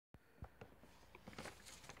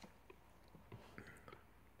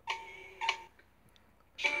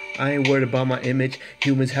I ain't worried about my image.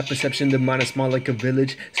 Humans have perception, the mind is small like a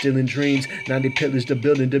village. Stealing dreams, now they pillage the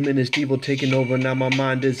building, diminished evil taking over. Now my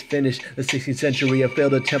mind is finished. The 16th century, I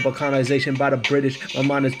failed attempt on colonization by the British. My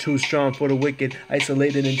mind is too strong for the wicked.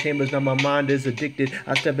 Isolated in chambers, now my mind is addicted.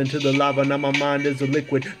 I step into the lava, now my mind is a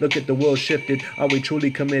liquid. Look at the world shifted. Are we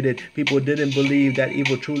truly committed? People didn't believe that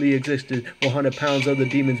evil truly existed. 400 pounds of the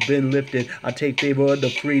demons been lifted. I take favor of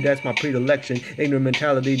the free, that's my predilection. Ignorant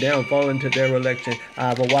mentality down, fall into their election. I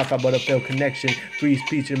have a Wi-Fi but a failed connection. Free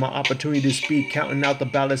speech is my opportunity to speak. Counting out the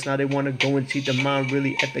ballots, now they want to go and cheat the mind.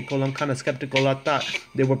 Really ethical, I'm kind of skeptical. I thought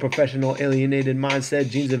they were professional, alienated mindset.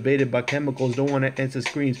 Genes invaded by chemicals, don't want to answer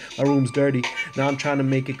screens. My room's dirty, now I'm trying to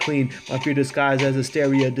make it clean. My fear disguised as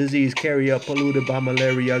hysteria, disease carrier, polluted by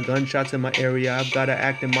malaria. Gunshots in my area, I've got an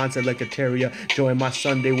acting mindset like a terrier. Join my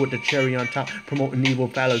Sunday with the cherry on top, promoting evil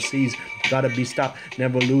fallacies. Gotta be stopped,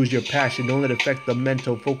 never lose your passion. Don't let it affect the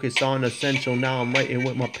mental, focus on essential. Now I'm writing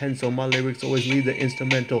with my pencil, my lyrics always leave the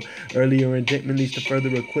instrumental. Earlier indictment leads to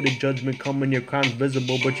further acquitted judgment. Coming, your crime's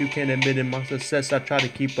visible, but you can't admit it. My success I try to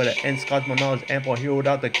keep, but at end scotch my knowledge ample. Here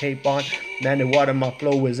without the cape on, landed water, my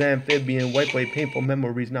flow is amphibian. Wipe away painful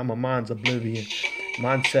memories, now my mind's oblivion.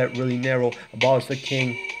 Mindset really narrow, abolish the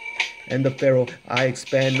king and the pharaoh. I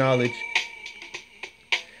expand knowledge,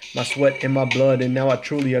 my sweat in my blood, and now I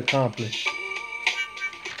truly accomplish.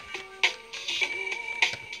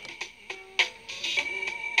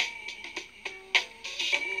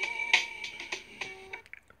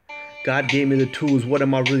 God gave me the tools, what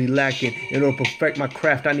am I really lacking? In order to perfect my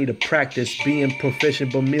craft, I need to practice. Being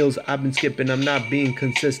proficient, but meals I've been skipping, I'm not being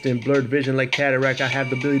consistent. Blurred vision like cataract, I have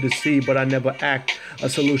the ability to see, but I never act. A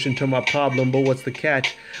solution to my problem, but what's the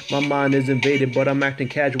catch? My mind is invaded, but I'm acting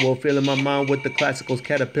casual. Filling my mind with the classicals,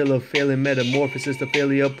 caterpillar, failing metamorphosis, the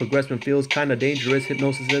failure of progressment feels kinda dangerous.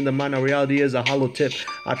 Hypnosis in the mind, our reality is a hollow tip.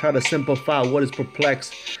 I try to simplify what is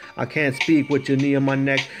perplexed. I can't speak with your knee on my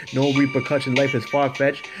neck. No repercussion, life is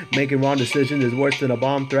far-fetched. Making wrong decisions is worse than a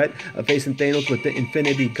bomb threat. Facing Thanos with the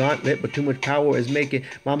infinity gauntlet, but too much power is making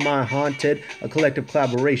my mind haunted. A collective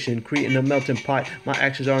collaboration, creating a melting pot. My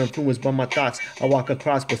actions are influenced by my thoughts. I walk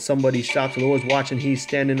across, but somebody stops. The Lord's watching, he's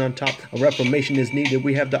standing on top. A reformation is needed.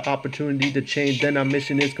 We have the opportunity to change, then our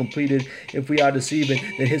mission is completed. If we are deceiving,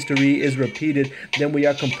 then history is repeated. Then we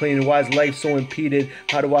are complaining, why is life so impeded?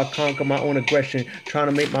 How do I conquer my own aggression? Trying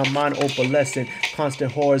to make my mind opalescent.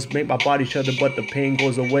 Constant horrors make my body shudder, but the pain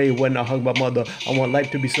goes away when I hug my mother. I want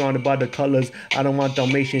life to be surrounded by the colors. I don't want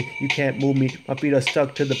Dalmatian, you can't move me. My feet are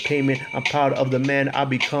stuck to the pavement. I'm proud of the man I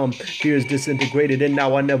become. Fear is disintegrated and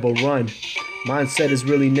now I never run. Mindset is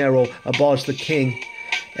really narrow. Abolish the king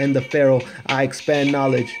and the pharaoh. I expand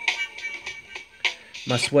knowledge,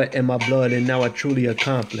 my sweat and my blood, and now I truly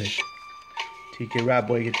accomplish.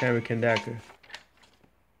 tkrapboy, guitar conductor.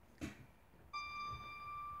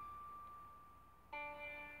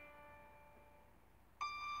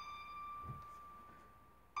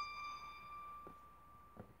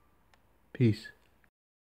 Peace.